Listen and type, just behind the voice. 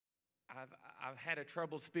I've had a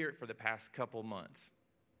troubled spirit for the past couple months.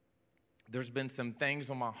 There's been some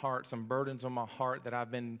things on my heart, some burdens on my heart that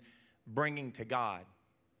I've been bringing to God.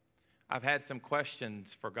 I've had some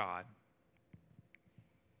questions for God.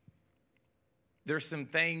 There's some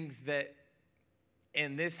things that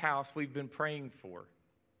in this house we've been praying for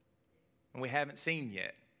and we haven't seen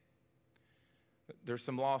yet. There's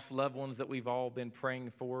some lost loved ones that we've all been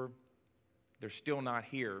praying for. They're still not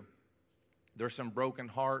here. There's some broken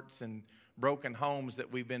hearts and broken homes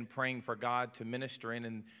that we've been praying for God to minister in,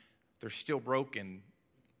 and they're still broken.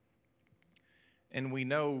 And we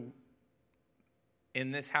know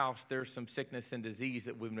in this house there's some sickness and disease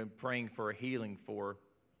that we've been praying for a healing for.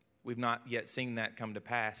 We've not yet seen that come to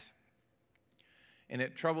pass. And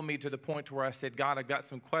it troubled me to the point where I said, God, I've got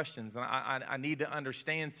some questions, and I need to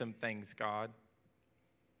understand some things, God.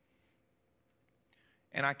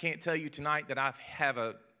 And I can't tell you tonight that I have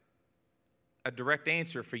a direct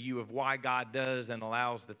answer for you of why God does and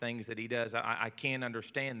allows the things that he does. I can't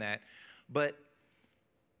understand that. But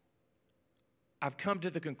I've come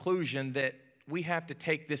to the conclusion that we have to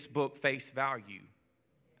take this book face value.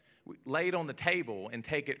 Lay it on the table and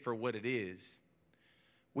take it for what it is.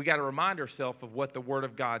 We got to remind ourselves of what the Word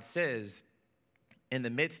of God says in the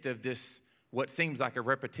midst of this, what seems like a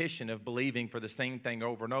repetition of believing for the same thing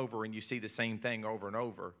over and over, and you see the same thing over and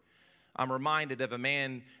over. I'm reminded of a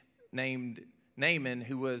man named Naaman,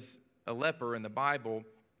 who was a leper in the Bible,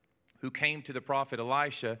 who came to the prophet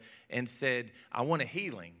Elisha and said, I want a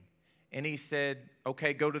healing. And he said,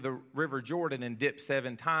 okay, go to the river Jordan and dip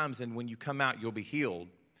 7 times, and when you come out, you'll be healed.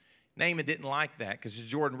 Naaman didn't like that because the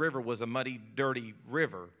Jordan River was a muddy, dirty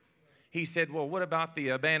river. He said, well, what about the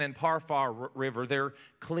abandoned Parfar River? They're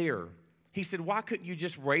clear. He said, why couldn't you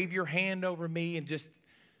just wave your hand over me and just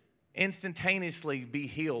instantaneously be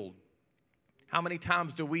healed? How many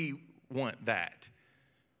times do we want that?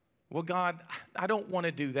 Well, God, I don't want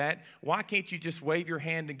to do that. Why can't you just wave your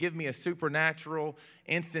hand and give me a supernatural,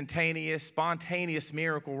 instantaneous, spontaneous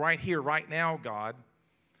miracle right here, right now, God?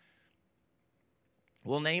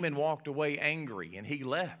 Well, Naaman walked away angry and he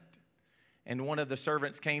left. And one of the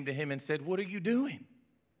servants came to him and said, what are you doing?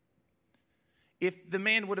 If the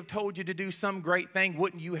man would have told you to do some great thing,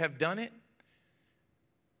 wouldn't you have done it?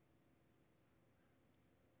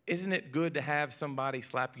 Isn't it good to have somebody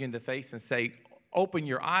slap you in the face and say, open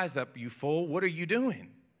your eyes up, you fool. What are you doing?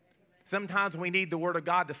 Sometimes we need the Word of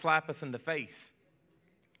God to slap us in the face.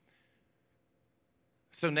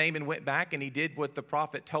 So Naaman went back and he did what the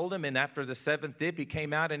prophet told him. And after the 7th dip, he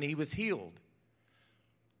came out and he was healed.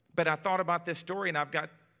 But I thought about this story and I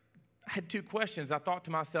had 2 questions. I thought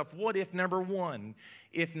to myself, what if, number 1,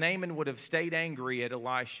 if Naaman would have stayed angry at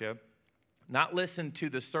Elisha, not listened to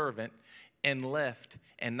the servant, and left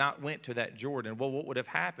and not went to that Jordan? Well, what would have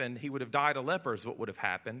happened? He would have died a leper is what would have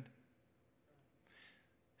happened.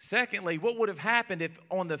 Secondly, what would have happened if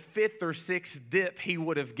on the 5th or 6th dip he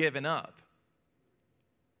would have given up?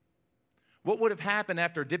 What would have happened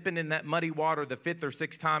after dipping in that muddy water the 5th or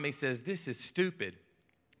 6th time? He says, this is stupid.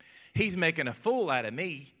 He's making a fool out of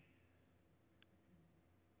me.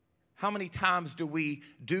 How many times do we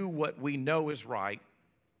do what we know is right?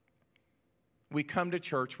 We come to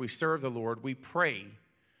church, we serve the Lord, we pray,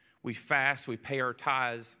 we fast, we pay our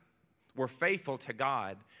tithes, we're faithful to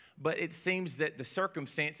God, but it seems that the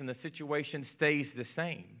circumstance and the situation stays the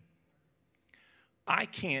same. I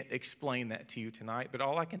can't explain that to you tonight, but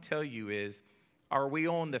all I can tell you is, are we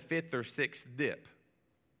on the 5th or 6th dip?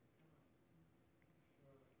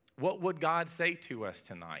 What would God say to us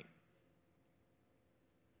tonight?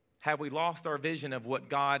 Have we lost our vision of what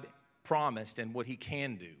God promised and what he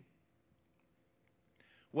can do?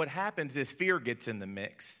 What happens is fear gets in the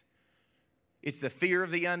mix. It's the fear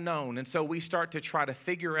of the unknown. And so we start to try to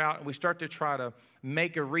figure out, and we start to try to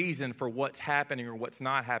make a reason for what's happening or what's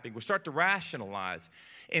not happening. We start to rationalize.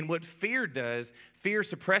 And what fear does, fear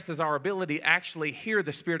suppresses our ability to actually hear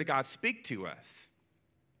the Spirit of God speak to us.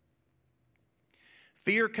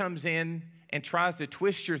 Fear comes in and tries to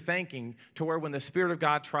twist your thinking to where when the Spirit of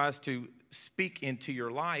God tries to speak into your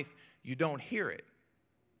life, you don't hear it.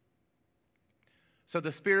 So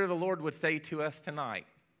the Spirit of the Lord would say to us tonight,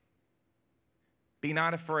 be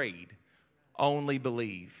not afraid, only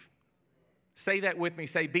believe. Say that with me.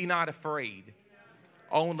 Say, be not afraid,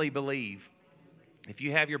 only believe. If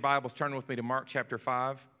you have your Bibles, turn with me to Mark chapter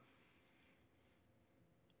 5.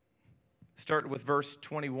 Start with verse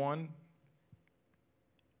 21.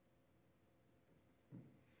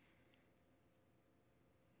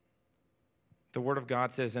 The Word of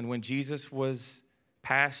God says, and when Jesus was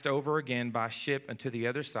passed over again by ship unto the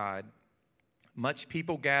other side, much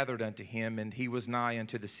people gathered unto him, and he was nigh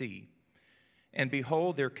unto the sea. And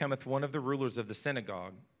behold, there cometh one of the rulers of the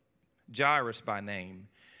synagogue, Jairus by name.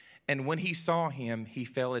 And when he saw him, he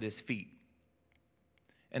fell at his feet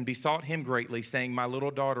and besought him greatly, saying, My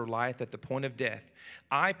little daughter lieth at the point of death.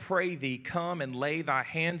 I pray thee, come and lay thy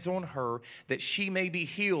hands on her, that she may be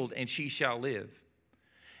healed, and she shall live.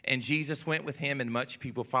 And Jesus went with him, and much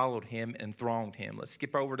people followed him and thronged him. Let's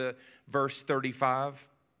skip over to verse 35.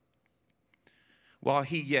 While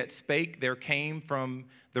he yet spake, there came from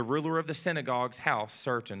the ruler of the synagogue's house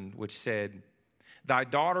certain which said, Thy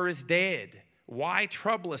daughter is dead. Why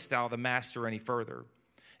troublest thou the master any further?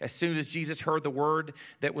 As soon as Jesus heard the word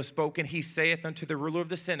that was spoken, he saith unto the ruler of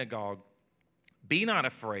the synagogue, Be not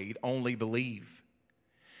afraid, only believe.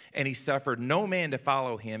 And he suffered no man to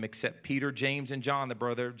follow him except Peter, James, and John, the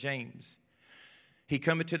brother of James. He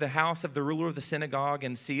cometh to the house of the ruler of the synagogue,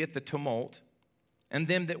 and seeth the tumult, and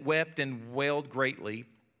them that wept and wailed greatly.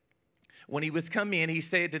 When he was come in, he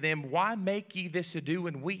said to them, Why make ye this ado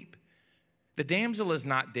and weep? The damsel is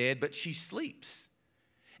not dead, but she sleeps.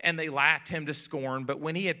 And they laughed him to scorn. But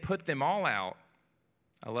when he had put them all out,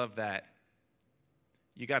 I love that.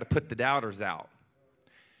 You got to put the doubters out.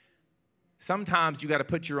 Sometimes you got to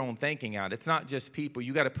put your own thinking out. It's not just people.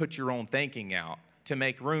 You got to put your own thinking out to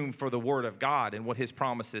make room for the word of God and what his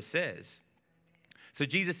promises says. So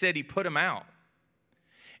Jesus said he put them out.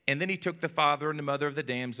 And then he took the father and the mother of the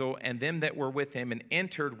damsel and them that were with him and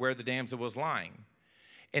entered where the damsel was lying.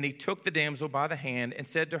 And he took the damsel by the hand and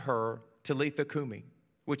said to her, Talitha cumi,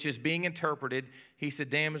 which is being interpreted, he said,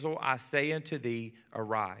 Damsel, I say unto thee,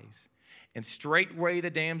 arise. And straightway the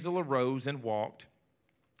damsel arose and walked,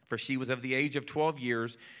 for she was of the age of 12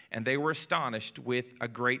 years, and they were astonished with a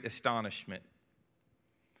great astonishment.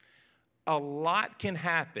 A lot can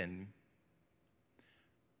happen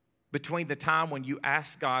between the time when you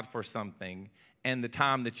ask God for something and the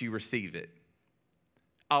time that you receive it.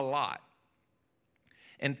 A lot.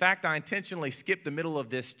 In fact, I intentionally skipped the middle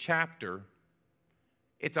of this chapter.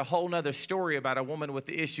 It's a whole nother story about a woman with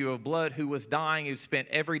the issue of blood who was dying, who spent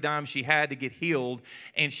every dime she had to get healed,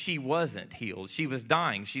 and she wasn't healed. She was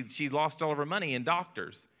dying. She lost all of her money in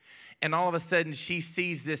doctors. And all of a sudden, she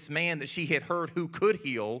sees this man that she had heard who could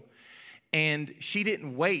heal, and she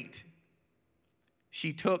didn't wait.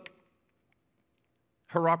 She took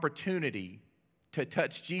her opportunity to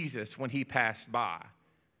touch Jesus when he passed by.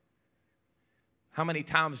 How many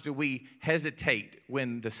times do we hesitate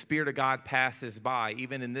when the Spirit of God passes by?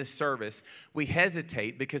 Even in this service, we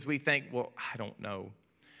hesitate because we think, well, I don't know.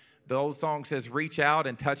 The old song says, reach out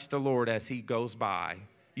and touch the Lord as he goes by.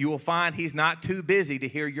 You will find he's not too busy to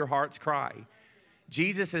hear your heart's cry.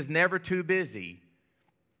 Jesus is never too busy.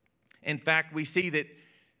 In fact, we see that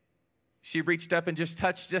she reached up and just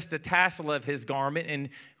touched just a tassel of his garment, and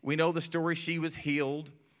we know the story, she was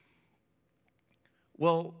healed.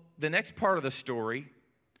 Well, the next part of the story,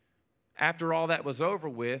 after all that was over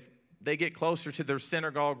with, they get closer to their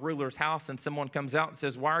synagogue ruler's house, and someone comes out and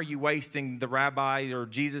says, why are you wasting the rabbi or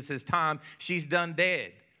Jesus' time? She's done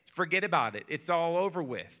dead. Forget about it. It's all over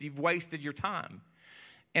with. You've wasted your time.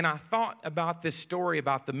 And I thought about this story,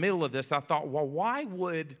 about the middle of this. I thought, well, why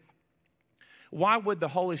would the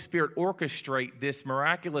Holy Spirit orchestrate this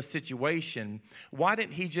miraculous situation? Why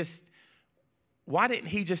didn't he just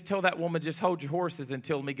tell that woman, just hold your horses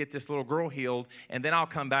until let me get this little girl healed, and then I'll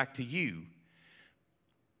come back to you?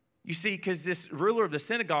 You see, because this ruler of the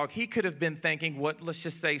synagogue, he could have been thinking what, let's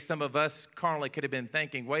just say some of us carnally could have been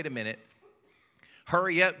thinking, wait a minute,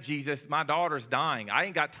 hurry up, Jesus, my daughter's dying. I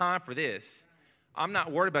ain't got time for this. I'm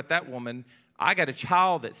not worried about that woman. I got a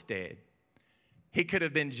child that's dead. He could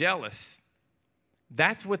have been jealous.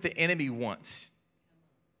 That's what the enemy wants.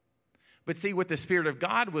 But see what the Spirit of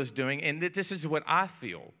God was doing, and this is what I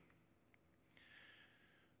feel.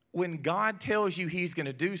 When God tells you he's going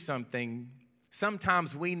to do something,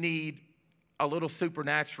 sometimes we need a little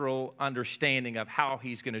supernatural understanding of how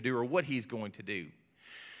he's going to do or what he's going to do.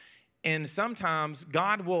 And sometimes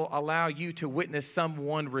God will allow you to witness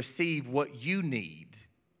someone receive what you need.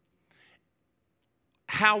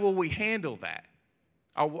 How will we handle that?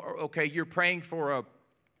 Okay, you're praying for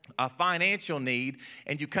a financial need,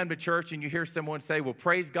 and you come to church and you hear someone say, well,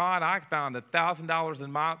 praise God, I found $1,000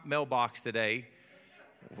 in my mailbox today.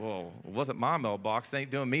 Well, it wasn't my mailbox. It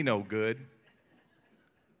ain't doing me no good.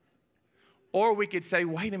 Or we could say,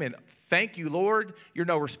 wait a minute, thank you, Lord. You're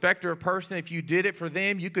no respecter of person. If you did it for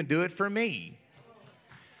them, you can do it for me.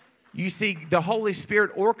 You see, the Holy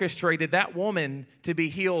Spirit orchestrated that woman to be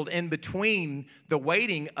healed in between the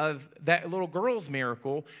waiting of that little girl's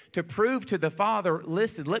miracle to prove to the Father,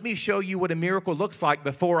 listen, let me show you what a miracle looks like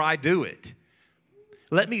before I do it.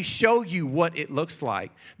 Let me show you what it looks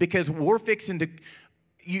like, because we're fixing to,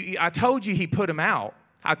 I told you he put them out.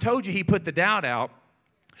 I told you he put the doubt out.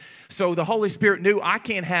 So the Holy Spirit knew I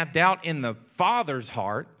can't have doubt in the Father's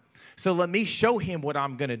heart. So let me show him what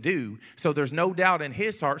I'm going to do so there's no doubt in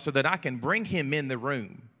his heart so that I can bring him in the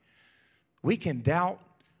room. We can doubt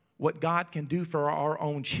what God can do for our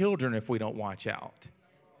own children if we don't watch out.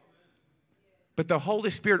 But the Holy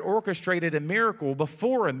Spirit orchestrated a miracle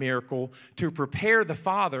before a miracle to prepare the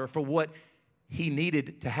Father for what he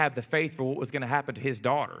needed to have the faith for what was going to happen to his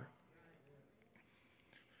daughter.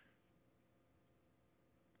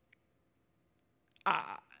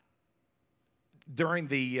 During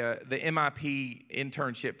the MIP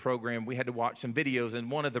internship program, we had to watch some videos,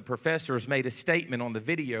 and one of the professors made a statement on the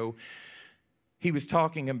video. He was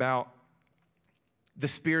talking about the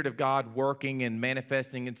Spirit of God working and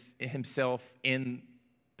manifesting himself in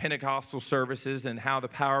Pentecostal services and how the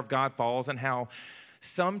power of God falls and how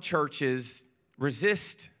some churches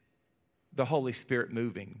resist the Holy Spirit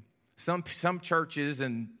moving. Some churches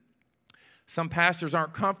and some pastors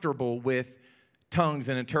aren't comfortable with tongues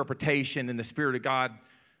and interpretation and the Spirit of God,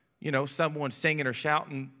 someone singing or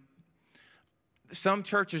shouting. Some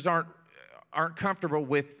churches aren't comfortable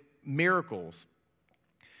with miracles.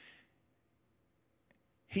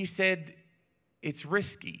 He said it's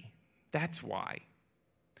risky. That's why.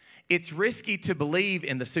 It's risky to believe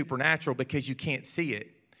in the supernatural because you can't see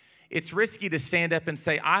it. It's risky to stand up and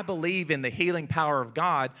say, I believe in the healing power of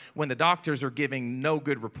God when the doctors are giving no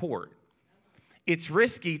good report. It's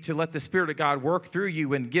risky to let the Spirit of God work through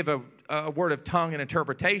you and give a word of tongue and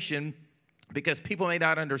interpretation because people may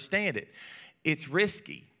not understand it. It's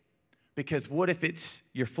risky because what if it's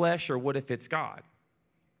your flesh or what if it's God?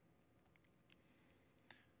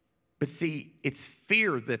 But see, it's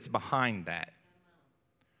fear that's behind that.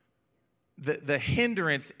 The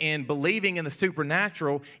hindrance in believing in the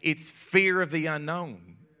supernatural, it's fear of the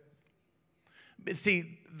unknown. But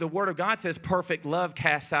see, the Word of God says perfect love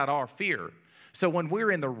casts out our fear. So when we're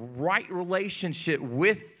in the right relationship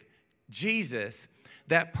with Jesus,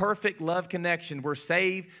 that perfect love connection, we're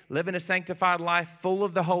saved, living a sanctified life full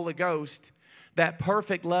of the Holy Ghost, that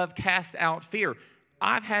perfect love casts out fear.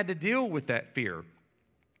 I've had to deal with that fear.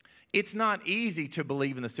 It's not easy to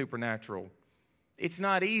believe in the supernatural. It's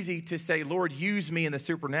not easy to say, Lord, use me in the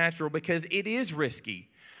supernatural because it is risky.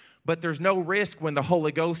 But there's no risk when the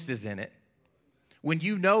Holy Ghost is in it. When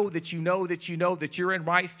you know that you're in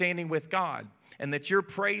right standing with God and that you're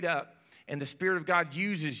prayed up and the Spirit of God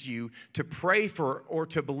uses you to pray for or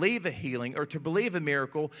to believe a healing or to believe a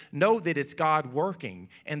miracle, know that it's God working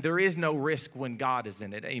and there is no risk when God is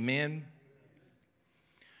in it. Amen.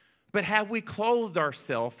 But have we clothed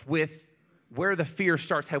ourselves with where the fear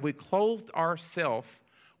starts? Have we clothed ourselves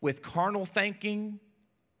with carnal thinking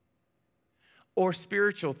or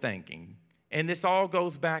spiritual thinking? And this all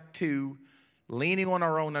goes back to leaning on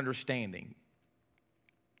our own understanding.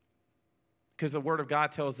 Because the Word of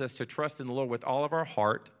God tells us to trust in the Lord with all of our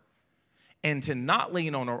heart and to not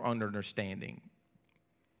lean on our own understanding.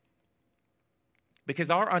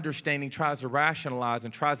 Because our understanding tries to rationalize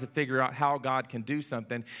and tries to figure out how God can do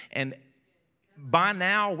something. And by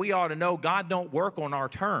now, we ought to know God don't work on our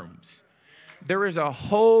terms. There is a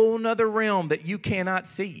whole nother realm that you cannot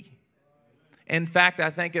see. In fact,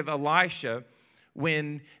 I think of Elisha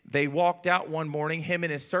when they walked out one morning, him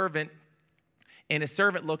and his servant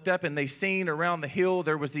looked up and they seen around the hill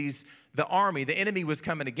there was the army. The enemy was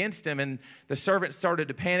coming against him, and the servant started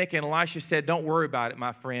to panic, and Elisha said, don't worry about it,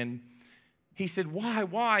 my friend. He said,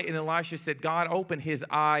 why? And Elisha said, God opened his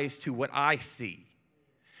eyes to what I see.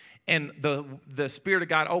 And the Spirit of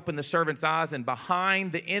God opened the servant's eyes, and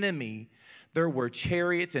behind the enemy, there were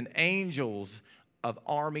chariots and angels of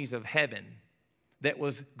armies of heaven that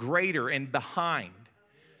was greater and behind.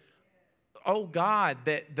 Oh God,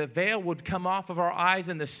 that the veil would come off of our eyes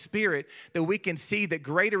in the Spirit, that we can see that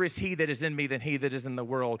greater is He that is in me than he that is in the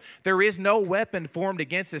world. There is no weapon formed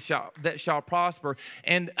against us that shall prosper.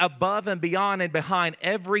 And above and beyond and behind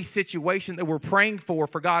every situation that we're praying for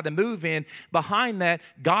God to move in, behind that,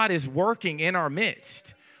 God is working in our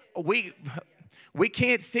midst. We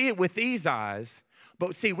can't see it with these eyes,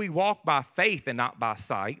 but see, we walk by faith and not by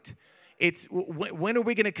sight. It's when are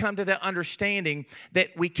we going to come to that understanding that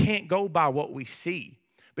we can't go by what we see?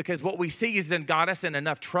 Because what we see has got us in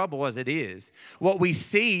enough trouble as it is. What we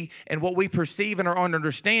see and what we perceive in our own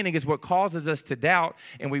understanding is what causes us to doubt,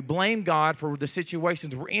 and we blame God for the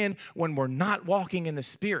situations we're in when we're not walking in the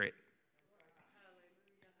Spirit.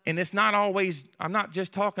 And it's not always, I'm not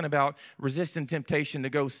just talking about resisting temptation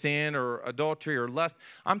to go sin or adultery or lust.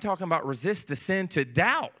 I'm talking about resist the sin to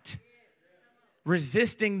doubt.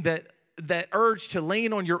 Resisting the that urge to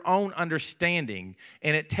lean on your own understanding,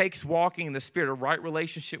 and it takes walking in the Spirit, a right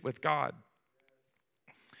relationship with God.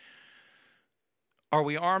 Are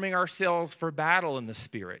we arming ourselves for battle in the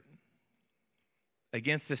Spirit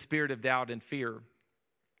against the spirit of doubt and fear?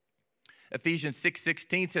 Ephesians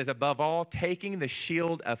 6:16 says, above all, taking the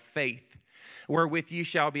shield of faith, wherewith you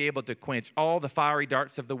shall be able to quench all the fiery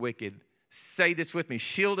darts of the wicked. Say this with me,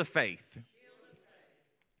 shield of faith.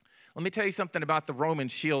 Let me tell you something about the Roman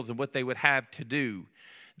shields and what they would have to do.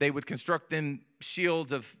 They would construct them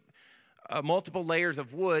shields of multiple layers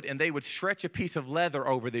of wood, and they would stretch a piece of leather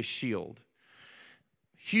over this shield.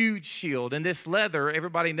 Huge shield. And this leather,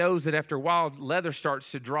 everybody knows that after a while, leather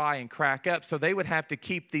starts to dry and crack up. So they would have to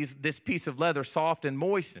keep this piece of leather soft and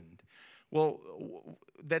moistened. Well,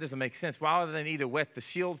 that doesn't make sense. Why do they need to wet the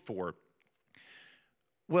shield for?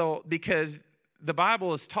 Well, because the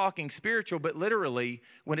Bible is talking spiritual, but literally,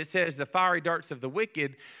 when it says the fiery darts of the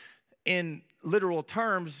wicked, in literal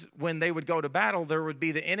terms, when they would go to battle, there would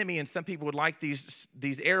be the enemy, and some people would light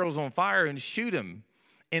these arrows on fire and shoot them.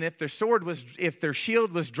 And if their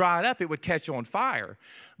shield was dried up, it would catch on fire.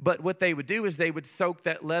 But what they would do is they would soak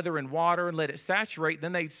that leather in water and let it saturate.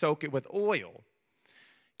 Then they'd soak it with oil.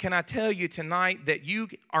 Can I tell you tonight that you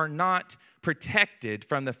are not protected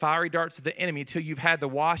from the fiery darts of the enemy until you've had the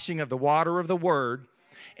washing of the water of the Word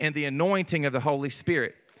and the anointing of the Holy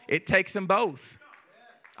Spirit? It takes them both.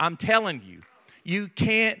 I'm telling you, you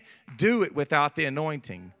can't do it without the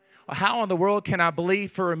anointing. How in the world can I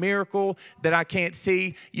believe for a miracle that I can't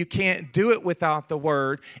see? You can't do it without the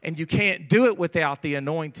Word, and you can't do it without the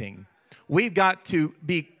anointing. We've got to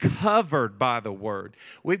be covered by the Word.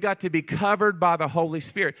 We've got to be covered by the Holy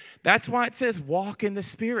Spirit. That's why it says walk in the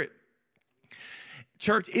Spirit.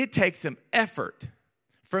 Church, it takes some effort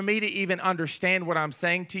for me to even understand what I'm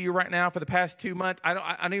saying to you right now for the past 2 months. I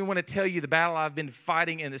don't even want to tell you the battle I've been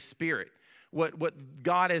fighting in the Spirit. What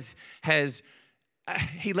God has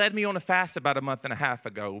He led me on a fast about a month and a half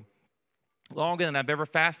ago, longer than I've ever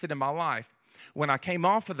fasted in my life. When I came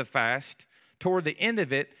off of the fast, toward the end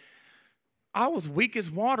of it, I was weak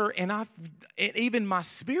as water, and even my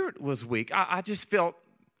spirit was weak. I just felt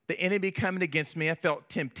the enemy coming against me. I felt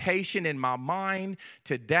temptation in my mind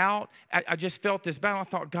to doubt. I just felt this battle. I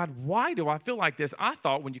thought, God, why do I feel like this? I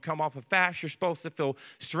thought when you come off a fast, you're supposed to feel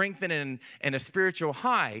strengthened and a spiritual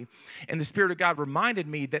high. And the Spirit of God reminded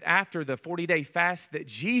me that after the 40-day fast that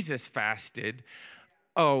Jesus fasted,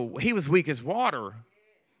 he was weak as water.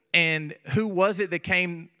 And who was it that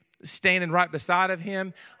came standing right beside of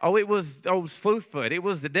him? It was old Slewfoot. It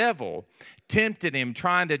was the devil. Tempted him,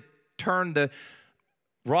 trying to turn the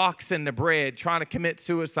rocks into bread, trying to commit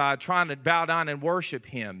suicide, trying to bow down and worship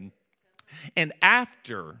him. And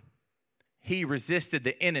after he resisted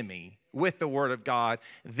the enemy with the Word of God,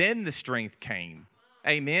 then the strength came.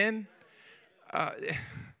 Amen?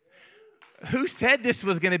 Who said this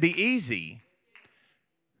was going to be easy?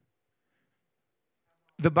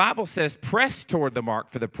 The Bible says, press toward the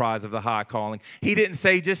mark for the prize of the high calling. He didn't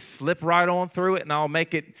say just slip right on through it and I'll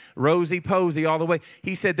make it rosy-posy all the way.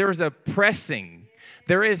 He said there's a pressing.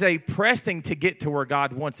 There is a pressing to get to where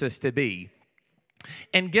God wants us to be.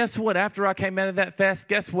 And guess what? After I came out of that fast,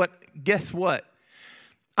 guess what?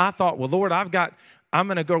 I thought, well, Lord, I'm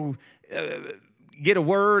going to go get a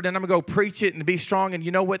word and I'm going to go preach it and be strong. And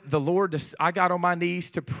you know what? I got on my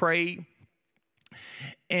knees to pray.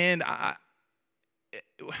 And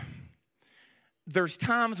there's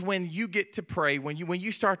times when you get to pray, when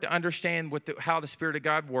you start to understand how the Spirit of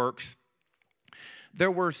God works. There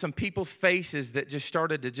were some people's faces that just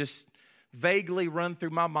started to just vaguely run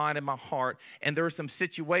through my mind and my heart. And there were some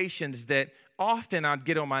situations that often I'd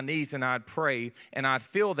get on my knees and I'd pray and I'd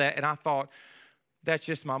feel that. And I thought, that's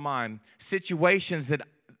just my mind. Situations that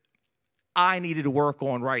I needed to work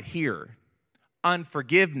on right here.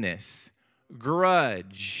 Unforgiveness,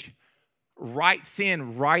 grudge, right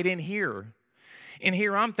sin right in here. And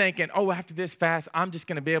here I'm thinking, after this fast, I'm just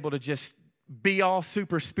going to be able to just be all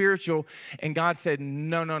super spiritual. And God said,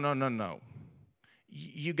 no.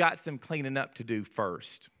 You got some cleaning up to do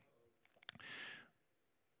first.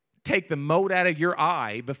 Take the mote out of your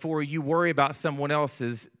eye before you worry about someone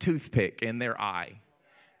else's toothpick in their eye.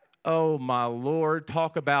 Oh, my Lord,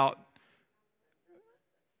 talk about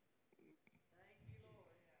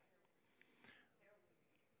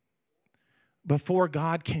before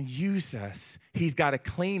God can use us, He's got to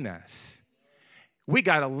clean us. We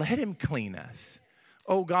got to let Him clean us.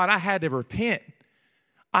 Oh, God, I had to repent.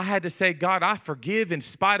 I had to say, God, I forgive in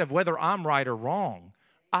spite of whether I'm right or wrong.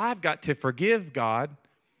 I've got to forgive, God.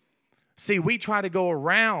 See, we try to go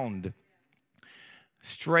around.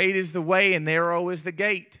 Straight is the way and narrow is the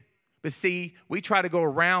gate. But see, we try to go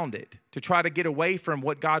around it to try to get away from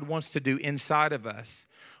what God wants to do inside of us.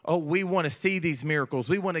 Oh, we want to see these miracles.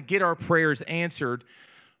 We want to get our prayers answered.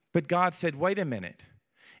 But God said, wait a minute.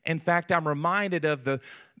 In fact, I'm reminded of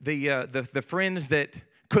the friends that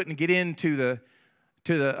couldn't get into the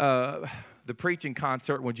preaching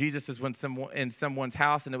concert when Jesus was in someone's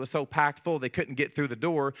house and it was so packed full they couldn't get through the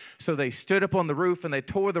door. So they stood up on the roof and they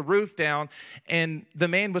tore the roof down, and the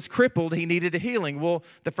man was crippled. He needed a healing. Well,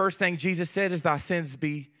 the first thing Jesus said is, thy sins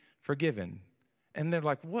be forgiven. And they're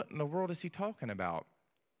like, what in the world is he talking about?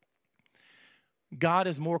 God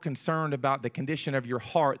is more concerned about the condition of your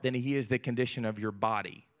heart than he is the condition of your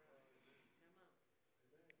body.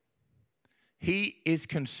 He is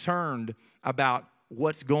concerned about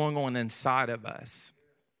what's going on inside of us,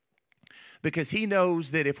 because he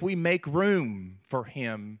knows that if we make room for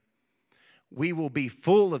him, we will be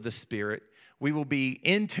full of the Spirit. We will be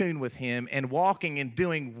in tune with him and walking and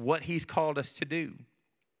doing what he's called us to do.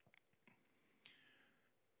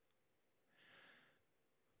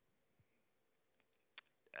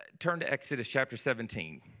 Turn to Exodus chapter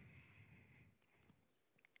 17.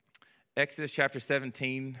 Exodus chapter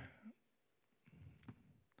 17,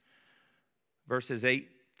 verses 8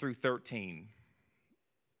 through 13.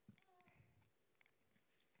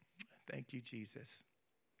 Thank you, Jesus.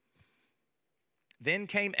 Then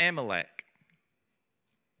came Amalek.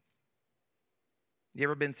 You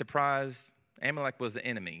ever been surprised? Amalek was the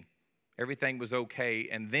enemy. Everything was okay,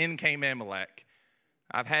 and then came Amalek.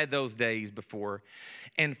 I've had those days before.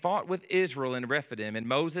 And fought with Israel in Rephidim. And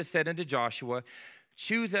Moses said unto Joshua,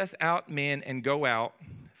 choose us out men and go out,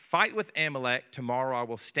 fight with Amalek. Tomorrow I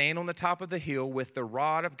will stand on the top of the hill with the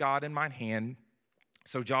rod of God in mine hand.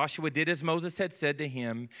 So Joshua did as Moses had said to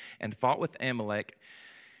him and fought with Amalek.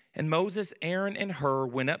 And Moses, Aaron, and Hur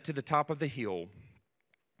went up to the top of the hill.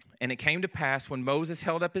 And it came to pass when Moses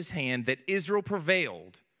held up his hand that Israel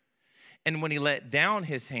prevailed. And when he let down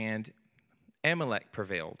his hand, Amalek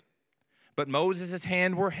prevailed. But Moses'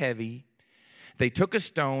 hands were heavy. They took a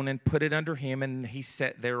stone and put it under him, and he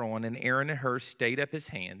sat thereon. And Aaron and Hur stayed up his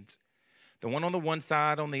hands, the one on the one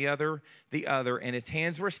side, on the other, and his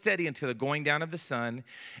hands were steady until the going down of the sun.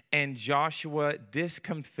 And Joshua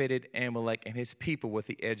discomfited Amalek and his people with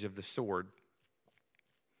the edge of the sword.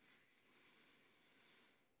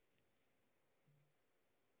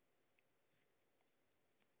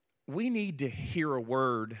 We need to hear a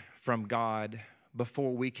word from God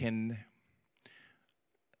before we can.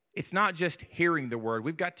 It's not just hearing the word.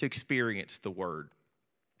 We've got to experience the word.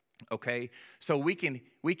 Okay? So we can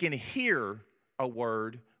hear a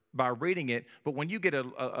word by reading it, but when you get a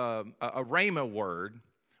rhema word,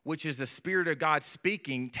 which is the Spirit of God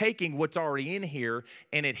speaking, taking what's already in here,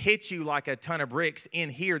 and it hits you like a ton of bricks in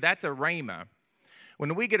here, that's a rhema.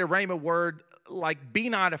 When we get a rhema word, like, be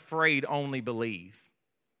not afraid, only believe.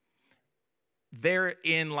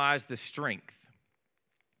 Therein lies the strength.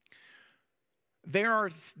 There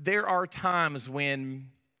are times when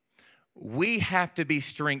we have to be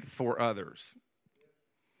strength for others.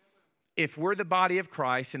 If we're the body of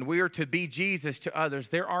Christ and we are to be Jesus to others,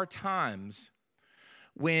 there are times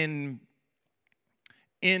when,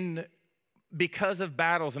 because of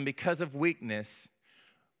battles and because of weakness,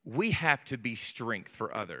 we have to be strength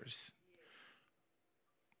for others.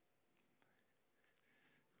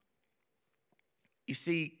 You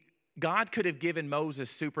see, God could have given Moses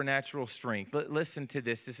supernatural strength. Listen to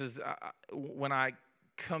this. This is when I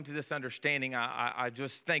come to this understanding, I'm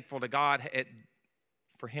just thankful to God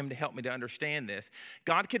for him to help me to understand this.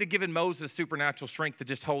 God could have given Moses supernatural strength to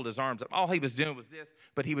just hold his arms up. All he was doing was this,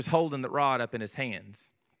 but he was holding the rod up in his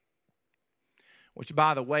hands, which,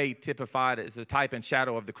 by the way, typified as a type and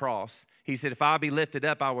shadow of the cross. He said, if I be lifted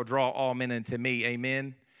up, I will draw all men unto me.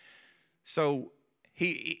 Amen. So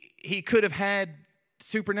he could have had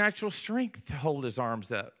supernatural strength to hold his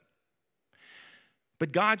arms up.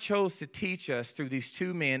 But God chose to teach us through these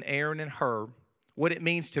two men, Aaron and Hur, what it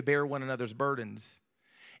means to bear one another's burdens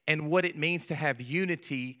and what it means to have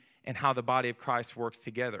unity and how the body of Christ works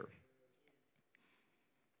together.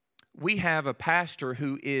 We have a pastor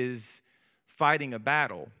who is fighting a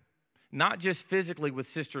battle, not just physically with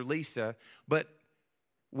Sister Lisa, but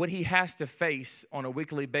what he has to face on a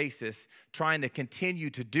weekly basis, trying to continue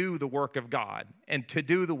to do the work of God and to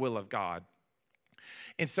do the will of God.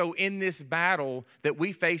 And so in this battle that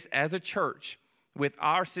we face as a church with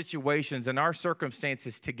our situations and our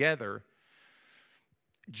circumstances together,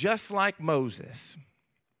 just like Moses,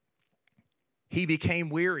 he became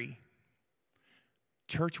weary.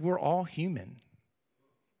 Church, we're all human.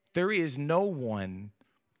 There is no one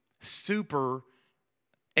super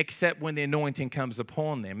except when the anointing comes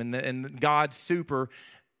upon them. And God's super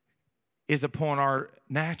is upon our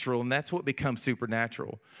natural, and that's what becomes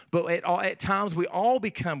supernatural. But at times we all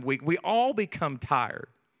become weak. We all become tired.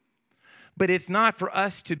 But it's not for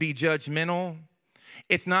us to be judgmental.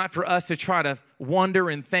 It's not for us to try to wonder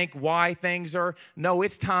and think why things are. No,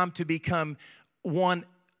 it's time to become one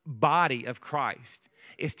body of Christ.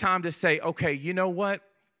 It's time to say, okay, you know what?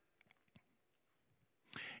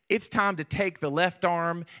 It's time to take the left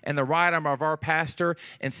arm and the right arm of our pastor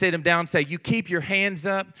and sit him down and say, you keep your hands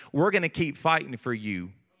up. We're going to keep fighting for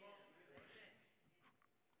you.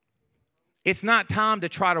 It's not time to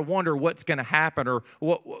try to wonder what's going to happen or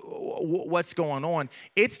what's going on.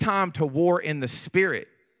 It's time to war in the spirit.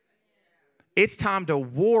 It's time to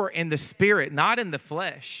war in the spirit, not in the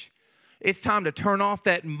flesh. It's time to turn off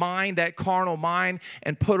that mind, that carnal mind,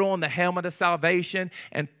 and put on the helmet of salvation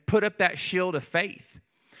and put up that shield of faith.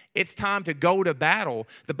 It's time to go to battle.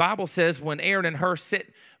 The Bible says when Aaron and Hur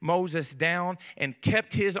sit Moses down and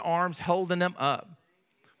kept his arms holding them up.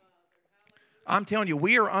 I'm telling you,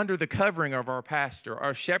 we are under the covering of our pastor,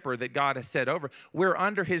 our shepherd that God has set over. We're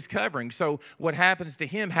under his covering. So what happens to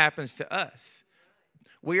him happens to us.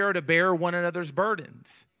 We are to bear one another's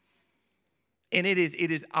burdens. And it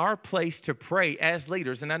is our place to pray as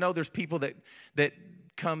leaders. And I know there's people that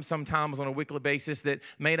come sometimes on a weekly basis that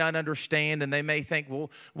may not understand, and they may think, well,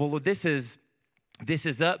 this is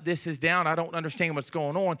up, this is down. I don't understand what's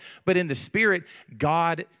going on. But in the spirit,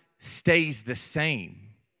 God stays the same.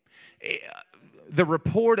 The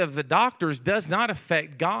report of the doctors does not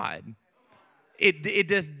affect God.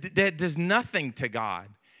 That does nothing to God.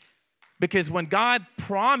 Because when God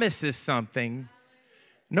promises something,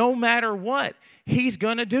 no matter what, he's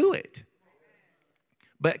going to do it.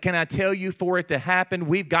 But can I tell you, for it to happen,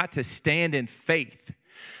 we've got to stand in faith.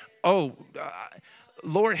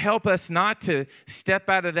 Lord, help us not to step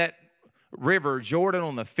out of that river Jordan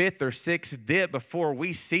on the 5th or 6th dip before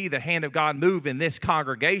we see the hand of God move in this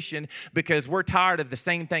congregation, because we're tired of the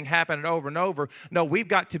same thing happening over and over. No, we've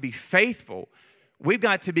got to be faithful. We've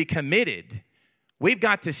got to be committed. We've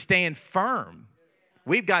got to stand firm.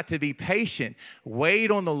 We've got to be patient.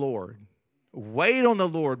 Wait on the Lord. Wait on the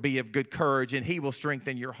Lord, be of good courage, and he will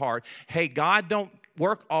strengthen your heart. Hey, God don't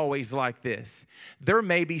work always like this. There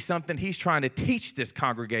may be something he's trying to teach this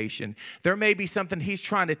congregation. There may be something he's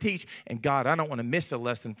trying to teach. And God, I don't want to miss a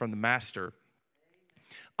lesson from the master.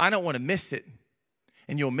 I don't want to miss it.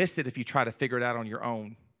 And you'll miss it if you try to figure it out on your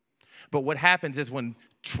own. But what happens is when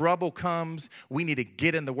trouble comes, we need to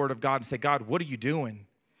get in the Word of God and say, God, what are you doing?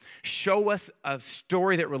 Show us a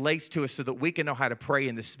story that relates to us so that we can know how to pray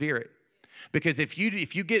in the Spirit. Because if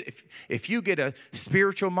you get a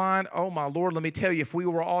spiritual mind, oh my Lord, let me tell you, if we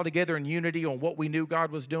were all together in unity on what we knew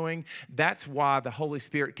God was doing, that's why the Holy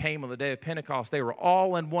Spirit came on the day of Pentecost. They were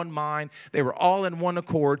all in one mind. They were all in one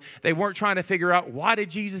accord. They weren't trying to figure out, why did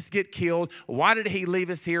Jesus get killed? Why did he leave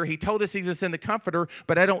us here? He told us he's going to send the Comforter,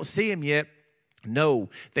 but I don't see him yet. No,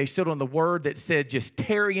 they stood on the word that said, just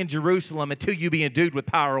tarry in Jerusalem until you be endued with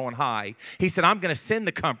power on high. He said, I'm going to send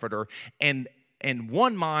the Comforter. And in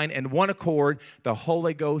one mind and one accord, the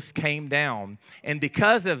Holy Ghost came down. And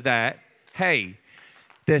because of that, hey,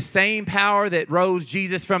 the same power that rose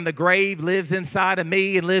Jesus from the grave lives inside of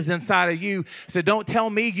me and lives inside of you. So don't tell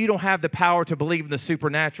me you don't have the power to believe in the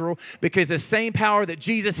supernatural, because the same power that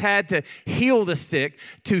Jesus had to heal the sick,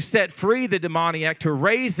 to set free the demoniac, to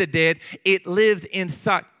raise the dead, it lives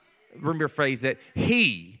inside. Remember, phrase that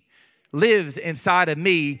he lives inside of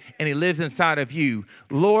me and he lives inside of you.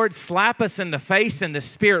 Lord, slap us in the face in the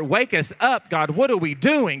Spirit. Wake us up, God. What are we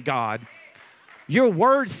doing, God? Your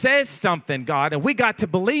word says something, God, and we got to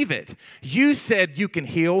believe it. You said you can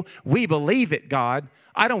heal. We believe it, God.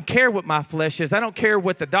 I don't care what my flesh is. I don't care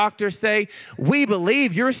what the doctors say. We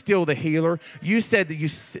believe you're still the healer. You said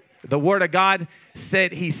that the word of God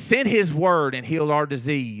said he sent his word and healed our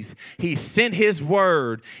disease. He sent his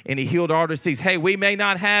word and he healed our disease. Hey, we may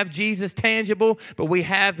not have Jesus tangible, but we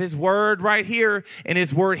have his word right here, and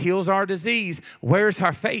his word heals our disease. Where's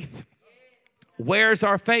our faith? Where's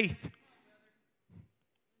our faith?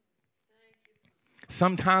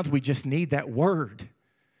 Sometimes we just need that word.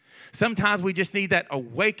 Sometimes we just need that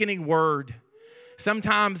awakening word.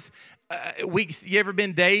 Sometimes you ever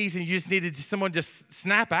been dazed and you just needed someone just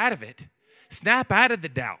snap out of it? Snap out of the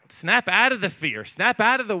doubt. Snap out of the fear. Snap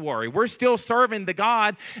out of the worry. We're still serving the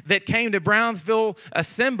God that came to Brownsville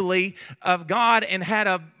Assembly of God and had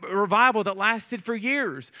a revival that lasted for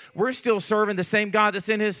years. We're still serving the same God that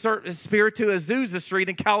sent his Spirit to Azusa Street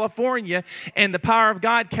in California, and the power of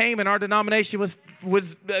God came and our denomination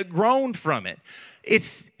was grown from it.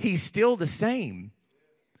 He's still the same.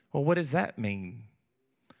 Well, what does that mean?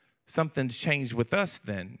 Something's changed with us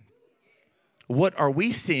then. what are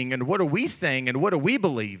we seeing and what are we saying and what are we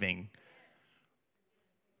believing?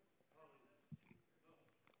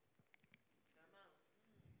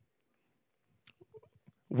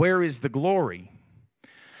 Where is the glory?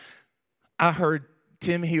 I heard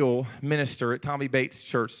Tim Hill minister at Tommy Bates'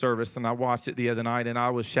 church service, and I watched it the other night, and I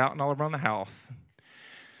was shouting all around the house.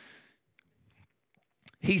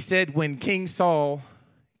 He said when King Saul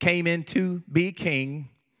came in to be king,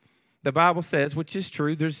 the Bible says, which is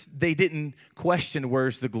true, they didn't question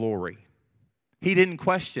where's the glory. He didn't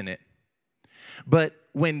question it. But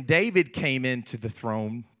when David came into the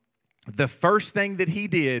throne, the first thing that he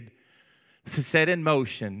did set in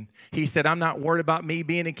motion, he said, I'm not worried about me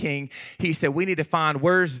being a king. He said, we need to find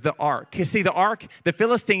where's the ark. You see, the ark, the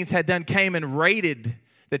Philistines came and raided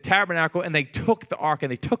the tabernacle, and they took the ark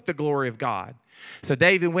and they took the glory of God. So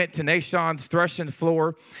David went to Nashon's threshing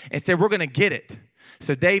floor and said, we're going to get it.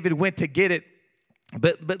 So David went to get it.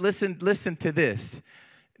 But listen to this.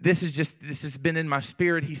 This has been in my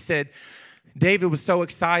spirit. He said, David was so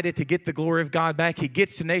excited to get the glory of God back. He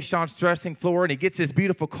gets to Nashon's threshing floor and he gets his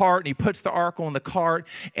beautiful cart and he puts the ark on the cart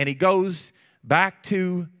and he goes back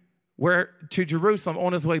to Jerusalem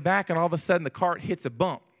on his way back, and all of a sudden the cart hits a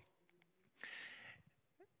bump.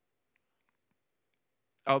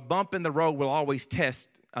 A bump in the road will always test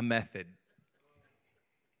a method.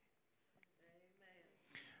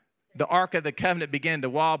 The Ark of the Covenant began to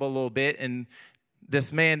wobble a little bit, and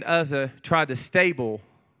this man Uzzah tried to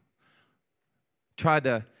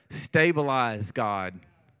stabilize God,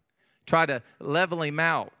 try to level him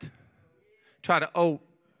out, don't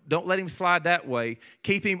let him slide that way.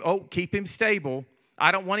 Keep him stable.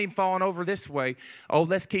 I don't want him falling over this way.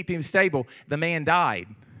 Let's keep him stable. The man died.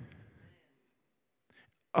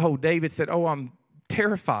 David said, I'm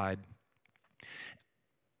terrified.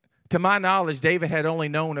 To my knowledge, David had only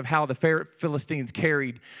known of how the Philistines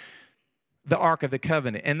carried the Ark of the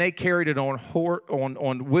Covenant, and they carried it on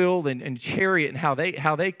wheel and chariot, and how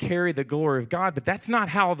they carry the glory of God. But that's not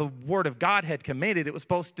how the Word of God had commanded. It was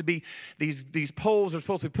supposed to be these poles are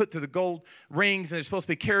supposed to be put through the gold rings, and they're supposed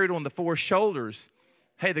to be carried on the 4 shoulders.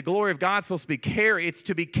 Hey, the glory of God's supposed to be carried. It's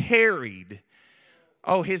to be carried.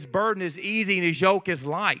 His burden is easy and his yoke is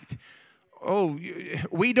light.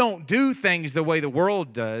 We don't do things the way the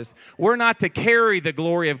world does. We're not to carry the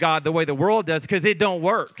glory of God the way the world does, because it don't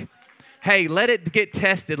work. Hey, let it get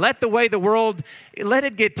tested. Let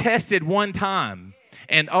it get tested one time.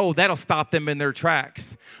 And that'll stop them in their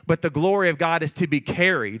tracks. But the glory of God is to be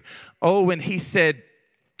carried. And he said,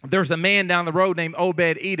 there's a man down the road named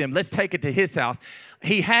Obed-Edom. Let's take it to his house.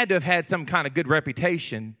 He had to have had some kind of good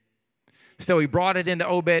reputation. So he brought it into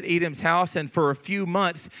Obed-Edom's house, and for a few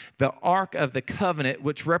months, the Ark of the Covenant,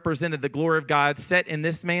 which represented the glory of God, sat in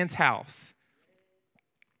this man's house.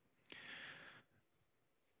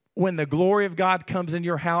 When the glory of God comes in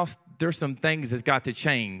your house, there's some things that's got to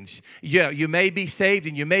change. Yeah, you may be saved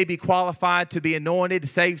and you may be qualified to be anointed,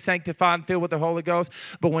 saved, sanctified, and filled with the Holy Ghost.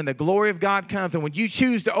 But when the glory of God comes, and when you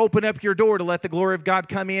choose to open up your door to let the glory of God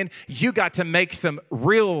come in, you got to make some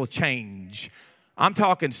real change. I'm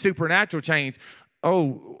talking supernatural change.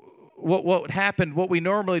 What happened, what we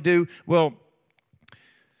normally do,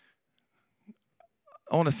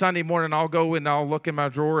 on a Sunday morning, I'll go and I'll look in my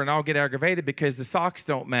drawer and I'll get aggravated because the socks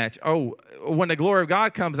don't match. When the glory of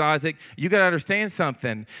God comes, Isaac, you got to understand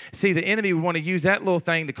something. See, the enemy would want to use that little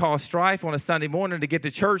thing to cause strife on a Sunday morning to get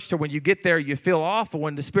to church, to when you get there, you feel awful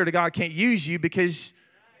when the Spirit of God can't use you because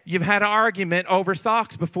you've had an argument over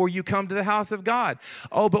socks before you come to the house of God.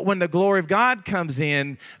 But when the glory of God comes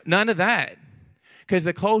in, none of that. Because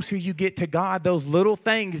the closer you get to God, those little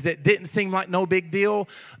things that didn't seem like no big deal,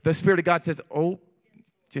 the Spirit of God says,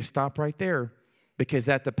 just stop right there, because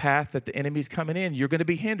that's the path that the enemy's coming in. You're going to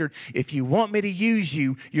be hindered. If you want me to use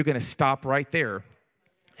you, you're going to stop right there.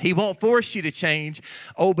 He won't force you to change.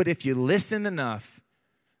 But if you listen enough,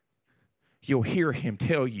 you'll hear him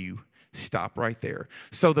tell you, stop right there.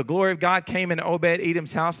 So the glory of God came into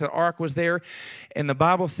Obed-Edom's house. The ark was there. And the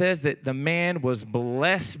Bible says that the man was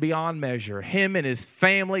blessed beyond measure. Him and his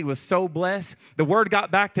family was so blessed. The word got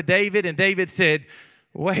back to David, and David said,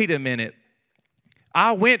 wait a minute.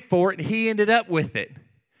 I went for it, and he ended up with it.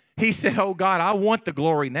 He said, God, I want the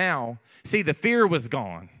glory now. See, the fear was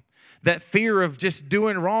gone. That fear of just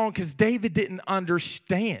doing wrong, because David didn't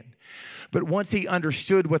understand. But once he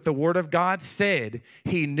understood what the Word of God said,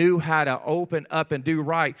 he knew how to open up and do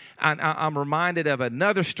right. And I'm reminded of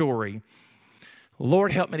another story.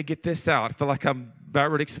 Lord, help me to get this out. I feel like I'm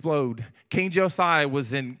about to explode. King Josiah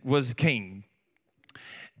was king.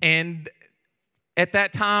 And at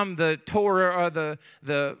that time, the Torah, or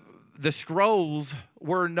the the scrolls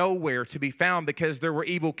were nowhere to be found because there were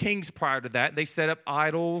evil kings prior to that. They set up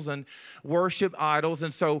idols and worshiped idols,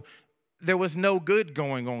 and so there was no good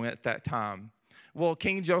going on at that time. Well,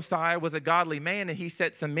 King Josiah was a godly man, and he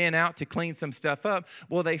set some men out to clean some stuff up.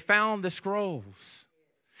 Well, they found the scrolls.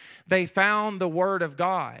 They found the Word of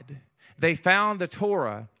God. They found the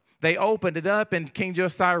Torah. They opened it up, and King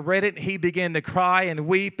Josiah read it, and he began to cry and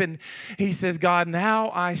weep, and he says, God,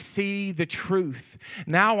 now I see the truth.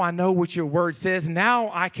 Now I know what your word says.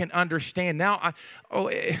 Now I can understand.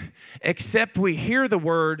 Except we hear the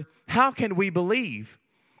word, how can we believe?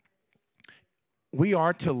 We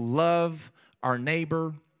are to love our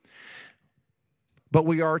neighbor, but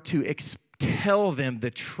we are to tell them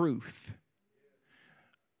the truth.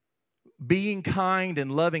 Being kind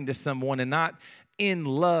and loving to someone and not in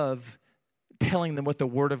love, telling them what the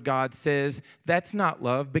Word of God says, that's not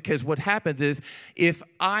love, because what happens is if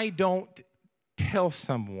I don't tell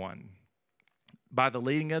someone by the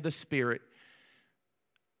leading of the Spirit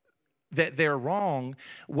that they're wrong,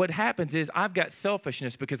 what happens is I've got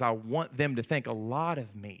selfishness because I want them to think a lot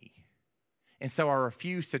of me. And so I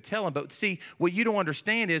refuse to tell them. But see, what you don't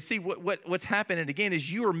understand is, what's happening again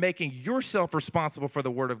is you are making yourself responsible for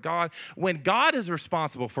the Word of God when God is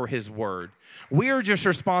responsible for His Word. We are just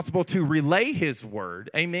responsible to relay His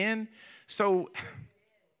Word. Amen? So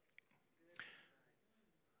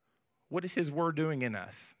what is His Word doing in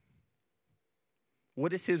us?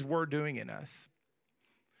 What is His Word doing in us?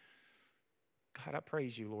 God, I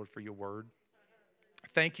praise you, Lord, for your Word.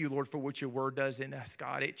 Thank you, Lord, for what your word does in us,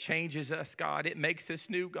 God. It changes us, God. It makes us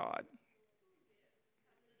new, God.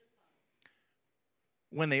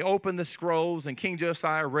 When they opened the scrolls and King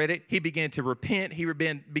Josiah read it, he began to repent. He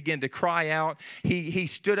began to cry out. He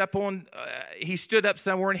stood up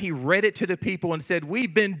somewhere and he read it to the people and said,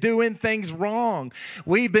 we've been doing things wrong.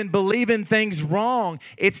 We've been believing things wrong.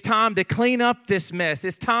 It's time to clean up this mess.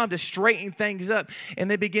 It's time to straighten things up.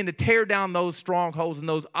 And they began to tear down those strongholds and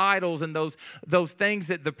those idols and those things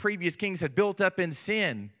that the previous kings had built up in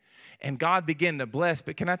sin. And God began to bless.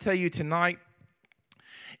 But can I tell you tonight,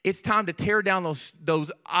 it's time to tear down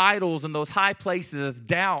those idols and those high places of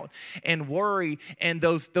doubt and worry and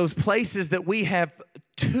those places that we have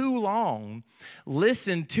too long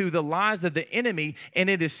listened to the lies of the enemy, and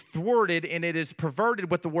it is thwarted and it is perverted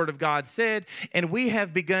what the Word of God said, and we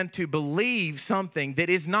have begun to believe something that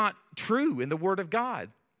is not true in the Word of God.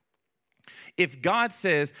 If God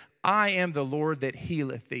says, I am the Lord that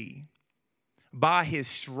healeth thee, by His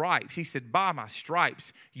stripes, He said, by my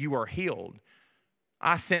stripes you are healed.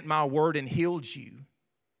 I sent my word and healed you.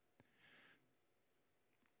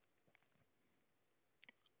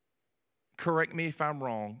 Correct me if I'm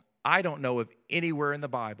wrong. I don't know of anywhere in the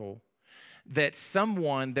Bible that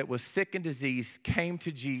someone that was sick and diseased came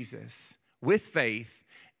to Jesus with faith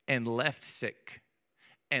and left sick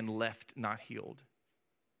and left not healed.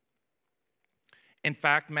 In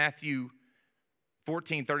fact, Matthew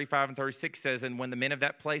 14:35 and 36 says, and when the men of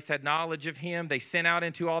that place had knowledge of him, they sent out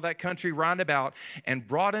into all that country round about and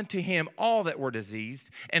brought unto him all that were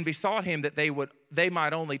diseased and besought him that they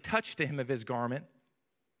might only touch the hem of his garment.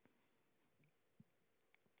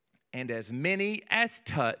 And as many as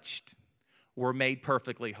touched were made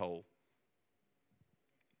perfectly whole.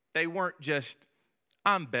 They weren't just,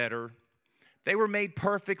 I'm better. They were made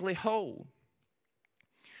perfectly whole.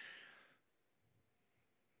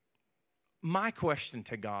 My question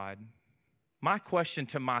to God, my question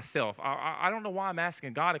to myself, I don't know why I'm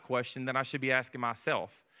asking God a question that I should be asking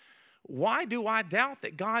myself. Why do I doubt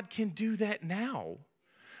that God can do that now?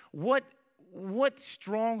 What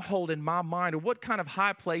stronghold in my mind, or what kind of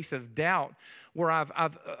high place of doubt where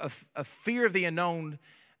a fear of the unknown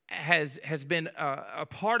has been a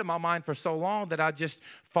part of my mind for so long that I just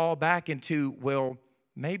fall back into, well,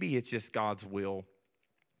 maybe it's just God's will.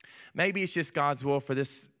 Maybe it's just God's will for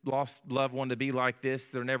this lost loved one to be like this.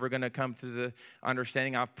 They're never going to come to the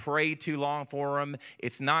understanding. I've prayed too long for them.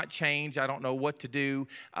 It's not changed. I don't know what to do.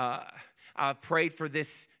 I've prayed for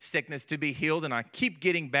this sickness to be healed, and I keep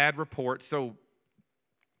getting bad reports. So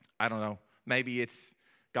I don't know. Maybe it's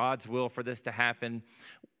God's will for this to happen.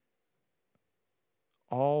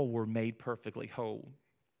 All were made perfectly whole.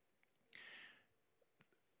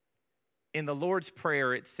 In the Lord's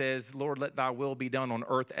Prayer, it says, Lord, let thy will be done on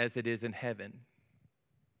earth as it is in heaven.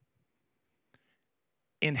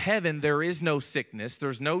 In heaven, there is no sickness,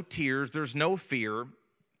 there's no tears, there's no fear,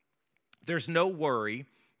 there's no worry,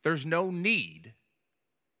 there's no need.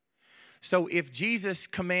 So if Jesus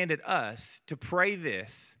commanded us to pray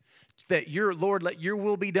this, that Lord, let your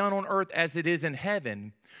will be done on earth as it is in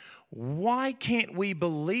heaven, why can't we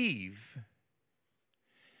believe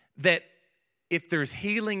that if there's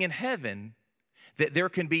healing in heaven, that there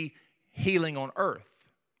can be healing on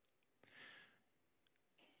earth.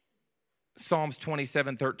 Psalms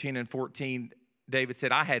 27, 13 and 14, David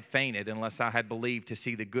said, I had fainted unless I had believed to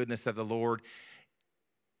see the goodness of the Lord.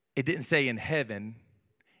 It didn't say in heaven,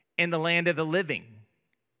 in the land of the living.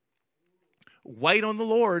 Wait on the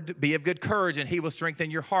Lord, be of good courage, and he will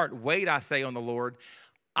strengthen your heart. Wait, I say, on the Lord.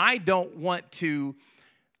 I don't want to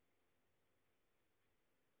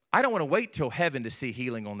wait till heaven to see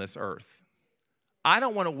healing on this earth. I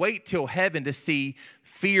don't want to wait till heaven to see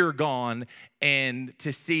fear gone and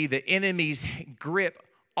to see the enemy's grip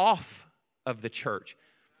off of the church.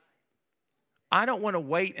 I don't want to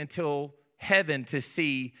wait until heaven to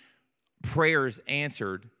see prayers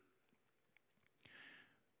answered.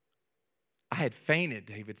 I had fainted,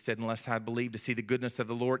 David said, unless I believed to see the goodness of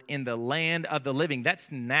the Lord in the land of the living.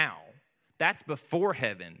 That's now. That's before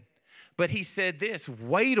heaven. But he said this,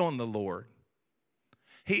 wait on the Lord.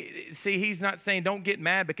 He's not saying don't get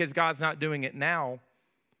mad because God's not doing it now.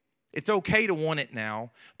 It's okay to want it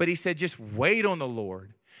now. But he said just wait on the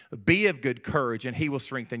Lord. Be of good courage and he will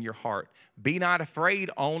strengthen your heart. Be not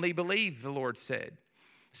afraid, only believe, the Lord said.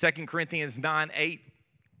 2 Corinthians 9:8.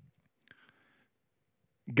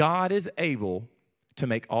 God is able to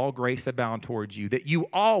make all grace abound towards you, that you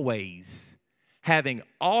always, having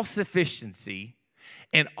all sufficiency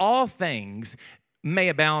in all things, may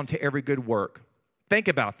abound to every good work. Think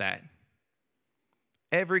about that.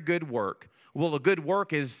 Every good work. Well, a good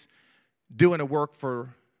work is doing a work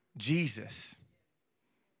for Jesus.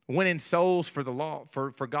 Winning souls for the law,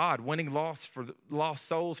 for God. Winning lost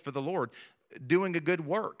souls for the Lord. Doing a good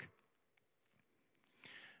work.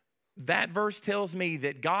 That verse tells me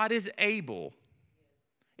that God is able.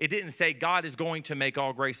 It didn't say God is going to make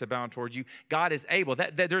all grace abound towards you. God is able.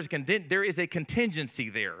 There is a contingency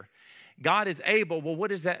there. God is able. Well, what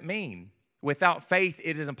does that mean? Without faith,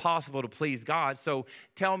 it is impossible to please God. So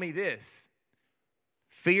tell me this.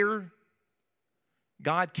 Fear,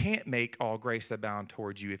 God can't make all grace abound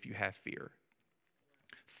towards you if you have fear.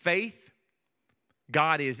 Faith,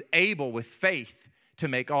 God is able with faith to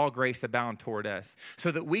make all grace abound toward us so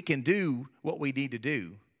that we can do what we need to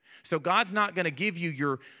do. So God's not going to give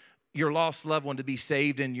you your lost loved one to be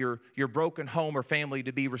saved and your broken home or family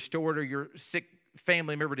to be restored or your sick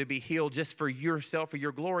family member to be healed just for yourself or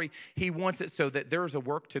your glory. He wants it so that there's a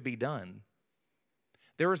work to be done.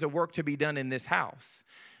 There is a work to be done in this house.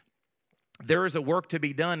 There is a work to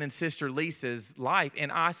be done in Sister Lisa's life,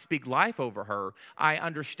 and I speak life over her. I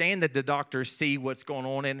understand that the doctors see what's going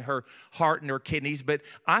on in her heart and her kidneys, but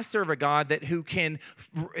I serve a God who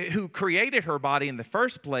created her body in the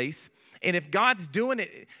first place, and if God's doing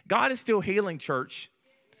it, God is still healing, church.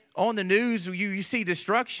 On the news, you see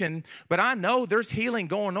destruction, but I know there's healing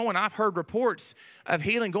going on. I've heard reports of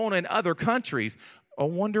healing going on in other countries. I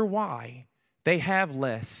wonder why. They have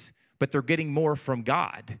less, but they're getting more from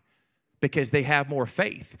God. Because they have more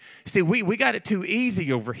faith. See, we got it too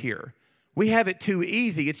easy over here. We have it too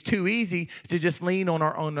easy. It's too easy to just lean on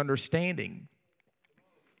our own understanding.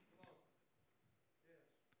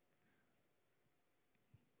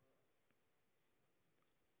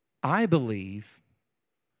 I believe,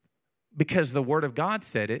 because the Word of God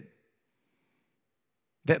said it,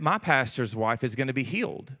 that my pastor's wife is going to be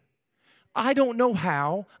healed. I don't know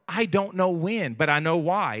how. I don't know when, but I know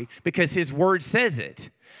why, because his Word says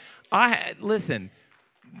it. Listen,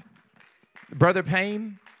 Brother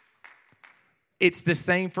Payne, it's the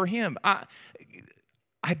same for him. I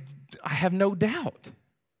have no doubt.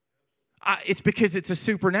 It's because it's a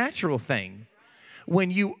supernatural thing.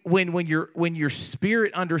 When your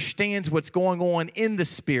spirit understands what's going on in the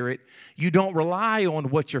spirit, you don't rely on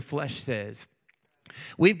what your flesh says.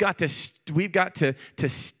 We've got to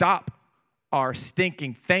stop our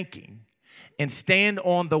stinking thinking and stand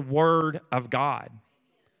on the Word of God.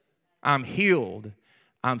 I'm healed,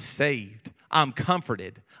 I'm saved, I'm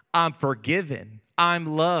comforted, I'm forgiven, I'm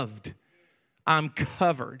loved, I'm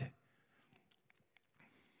covered.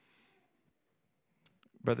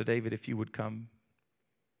 Brother David, if you would come.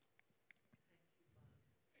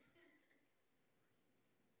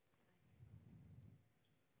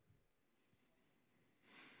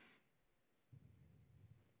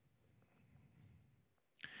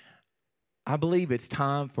 I believe it's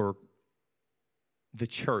time for the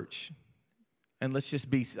church, and I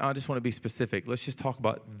just want to be specific. Let's just talk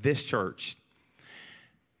about this church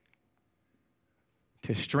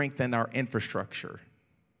to strengthen our infrastructure.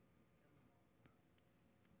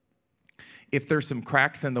 If there's some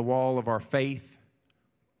cracks in the wall of our faith,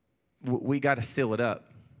 we got to seal it up.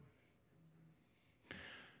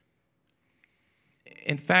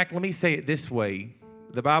 In fact, let me say it this way.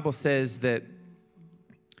 The Bible says that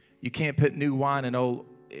You can't put new wine in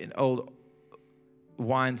old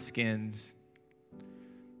wineskins.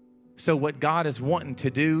 So what God is wanting to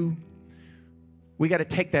do, we got to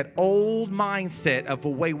take that old mindset of the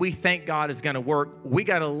way we think God is going to work. We've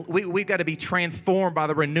got to be transformed by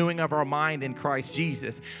the renewing of our mind in Christ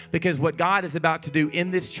Jesus. Because what God is about to do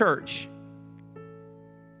in this church,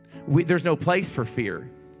 there's no place for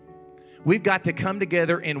fear. We've got to come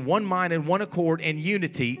together in one mind and one accord in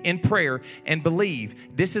unity, in prayer, and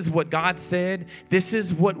believe. This is what God said. This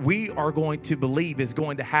is what we are going to believe is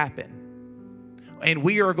going to happen. And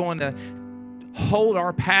we are going to hold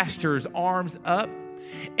our pastor's arms up.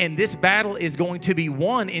 And this battle is going to be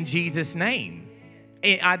won in Jesus' name.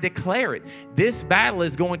 And I declare it. This battle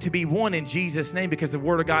is going to be won in Jesus' name because the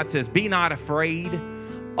Word of God says, be not afraid,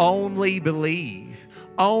 only believe.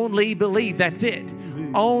 Only believe. That's it.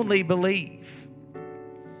 Only believe.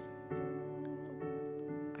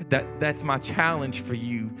 That's my challenge for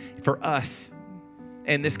you, for us,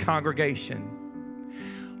 and this congregation.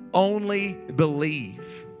 Only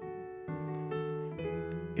believe.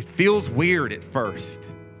 It feels weird at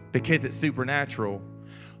first because it's supernatural,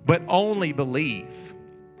 but only believe.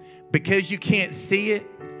 Because you can't see it,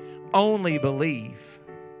 only believe.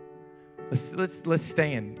 Let's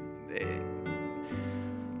stand.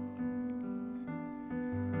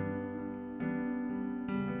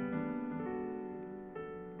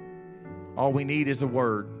 All we need is a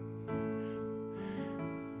word.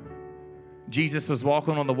 Jesus was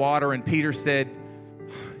walking on the water and Peter said,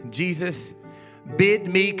 Jesus, bid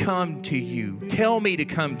me come to you. Tell me to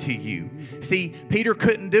come to you. See, Peter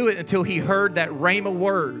couldn't do it until he heard that rhema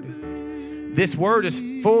word. This word is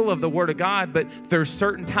full of the Word of God, but there's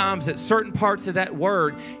certain times that certain parts of that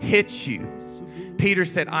word hits you. Peter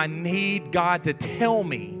said, I need God to tell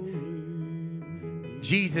me.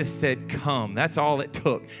 Jesus said, come. That's all it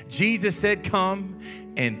took. Jesus said, come,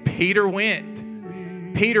 and Peter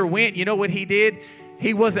went. Peter went. You know what he did?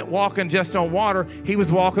 He wasn't walking just on water. He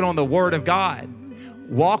was walking on the Word of God.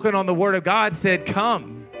 Walking on the Word of God said,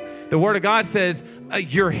 come. The Word of God says,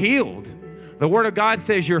 you're healed. The Word of God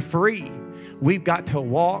says you're free. We've got to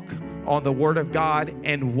walk on the Word of God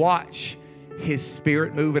and watch His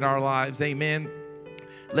Spirit move in our lives. Amen.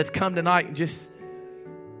 Let's come tonight and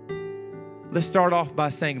let's start off by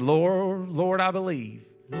saying, Lord, I believe.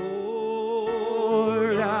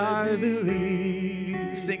 Lord, I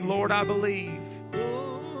believe. Sing, Lord, I believe.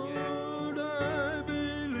 Lord, I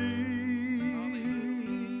believe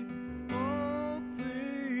all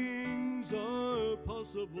things are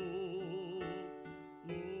possible.